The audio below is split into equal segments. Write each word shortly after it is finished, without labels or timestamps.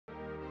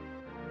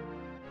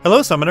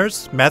Hello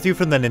Summoners, Matthew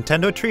from the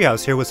Nintendo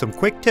Treehouse here with some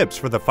quick tips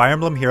for the Fire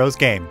Emblem Heroes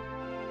game.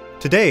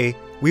 Today,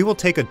 we will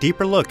take a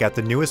deeper look at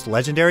the newest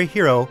legendary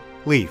hero,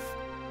 Leif.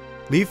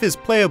 Leif is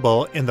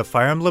playable in the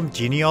Fire Emblem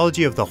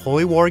Genealogy of the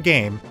Holy War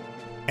game,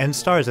 and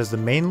stars as the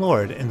main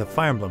lord in the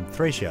Fire Emblem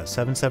Thracia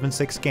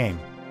 776 game.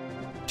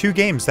 Two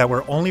games that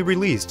were only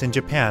released in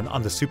Japan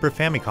on the Super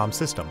Famicom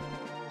system.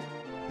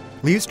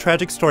 Leif's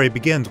tragic story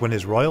begins when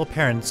his royal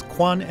parents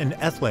Quan and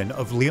Ethlyn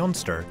of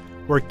Leonster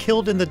were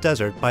killed in the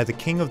desert by the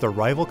king of the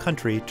rival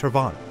country,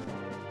 Trevant.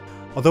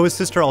 Although his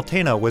sister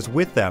Altena was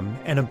with them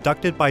and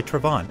abducted by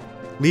Trevant,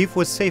 Leif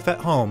was safe at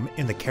home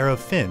in the care of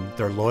Finn,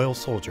 their loyal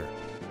soldier.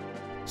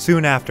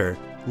 Soon after,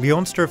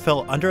 Leonster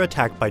fell under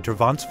attack by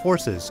Trevant's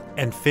forces,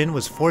 and Finn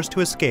was forced to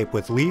escape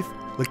with Leif,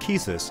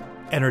 Lachesis,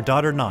 and her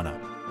daughter Nana.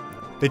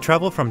 They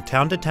travel from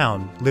town to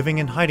town, living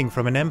in hiding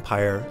from an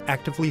empire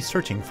actively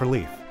searching for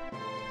Leif.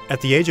 At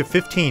the age of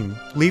 15,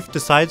 Leif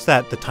decides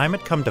that the time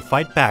had come to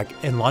fight back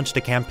and launched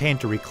a campaign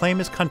to reclaim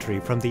his country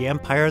from the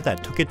empire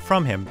that took it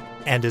from him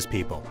and his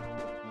people.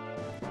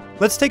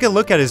 Let's take a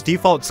look at his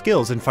default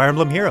skills in Fire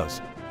Emblem Heroes.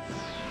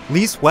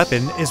 Leif's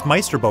weapon is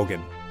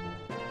Meisterbogen.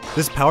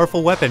 This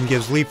powerful weapon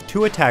gives Leif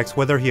 2 attacks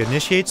whether he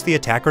initiates the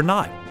attack or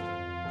not.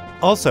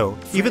 Also,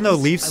 even though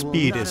Leif's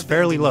speed is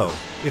fairly low,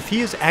 if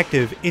he is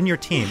active in your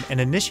team and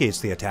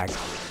initiates the attack,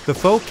 the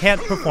foe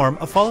can't perform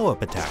a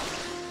follow-up attack.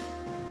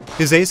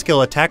 His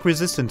A-skill Attack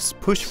Resistance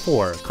Push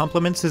 4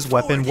 complements his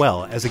weapon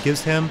well, as it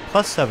gives him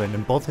 +7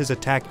 in both his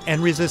attack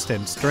and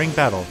resistance during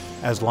battle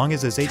as long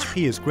as his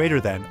HP is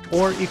greater than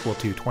or equal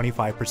to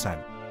 25%.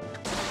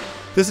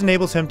 This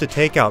enables him to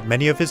take out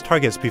many of his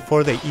targets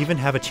before they even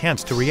have a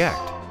chance to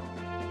react.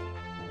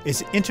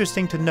 It's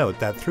interesting to note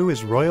that through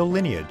his royal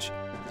lineage,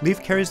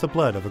 Leif carries the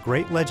blood of a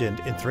great legend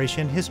in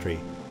Thracian history,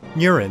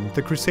 Jahren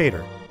the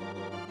Crusader.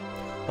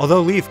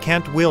 Although Leif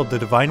can't wield the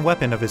divine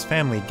weapon of his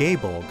family,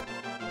 Gaybolg,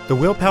 the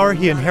willpower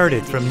he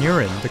inherited from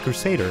Jahren the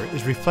Crusader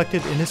is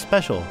reflected in his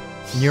special,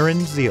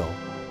 Jahren Zeal,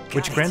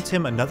 which grants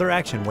him another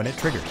action when it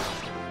triggers.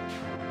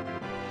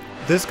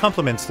 This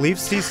complements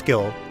Leif's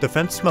C-skill,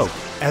 Defense Smoke,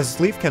 as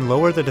Leif can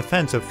lower the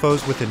defense of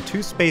foes within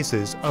 2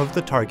 spaces of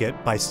the target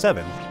by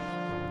 7,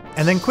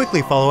 and then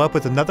quickly follow up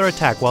with another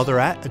attack while they're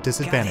at a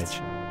disadvantage.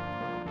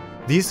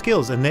 These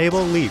skills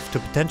enable Leif to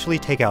potentially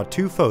take out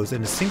 2 foes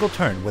in a single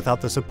turn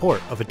without the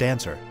support of a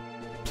dancer.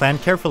 Plan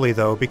carefully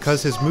though,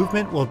 because his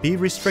movement will be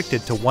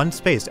restricted to 1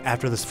 space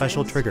after the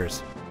special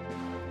triggers.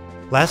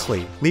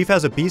 Lastly, Leif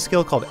has a B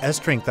skill called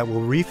S-Strength that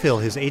will refill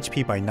his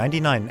HP by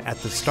 99 at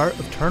the start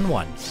of turn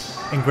 1,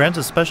 and grants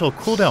a special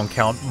cooldown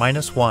count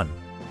 -1.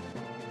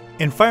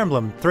 In Fire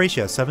Emblem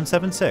Thracia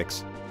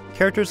 776,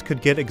 characters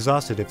could get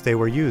exhausted if they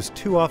were used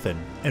too often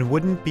and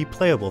wouldn't be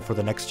playable for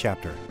the next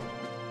chapter.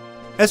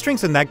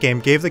 S-Strength in that game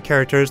gave the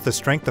characters the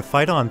strength to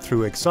fight on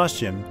through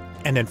exhaustion,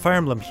 and in Fire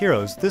Emblem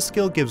Heroes, this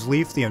skill gives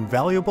Leif the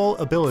invaluable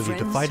ability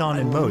to fight on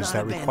in modes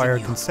that require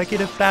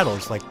consecutive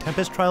battles like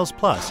Tempest Trials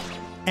Plus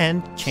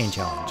and Chain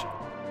Challenge.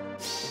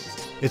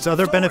 Its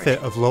other benefit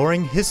of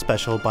lowering his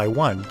special by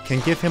 1 can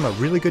give him a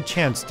really good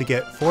chance to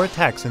get 4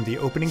 attacks in the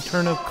opening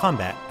turn of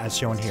combat, as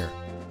shown here.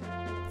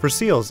 For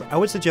seals, I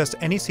would suggest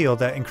any seal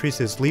that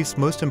increases Leif's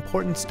most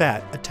important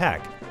stat,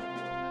 Attack,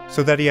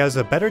 so that he has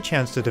a better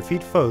chance to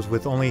defeat foes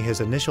with only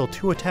his initial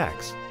 2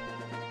 attacks.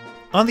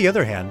 On the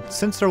other hand,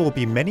 since there will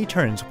be many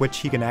turns which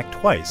he can act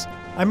twice,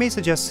 I may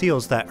suggest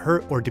seals that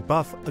hurt or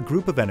debuff a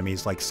group of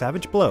enemies like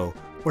Savage Blow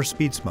or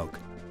Speed Smoke.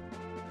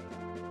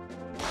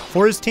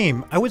 For his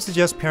team, I would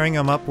suggest pairing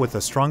him up with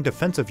a strong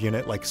defensive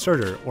unit like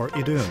Surtur or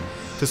Idun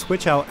to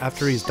switch out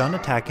after he's done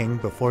attacking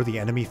before the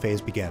enemy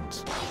phase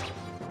begins.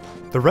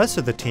 The rest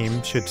of the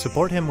team should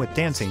support him with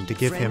dancing to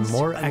give him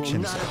more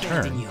actions a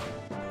turn,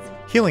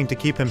 healing to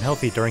keep him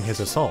healthy during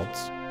his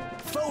assaults,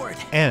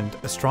 and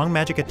a strong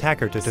magic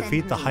attacker to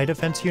defeat the high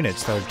defense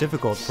units that are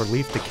difficult for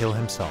Leif to kill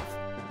himself.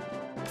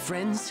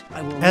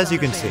 As you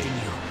can see,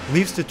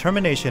 Leif's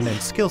determination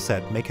and skill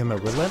set make him a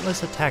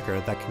relentless attacker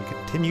that can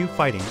continue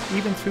fighting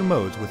even through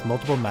modes with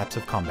multiple maps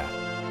of combat.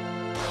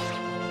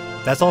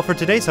 That's all for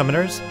today,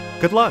 Summoners.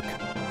 Good luck!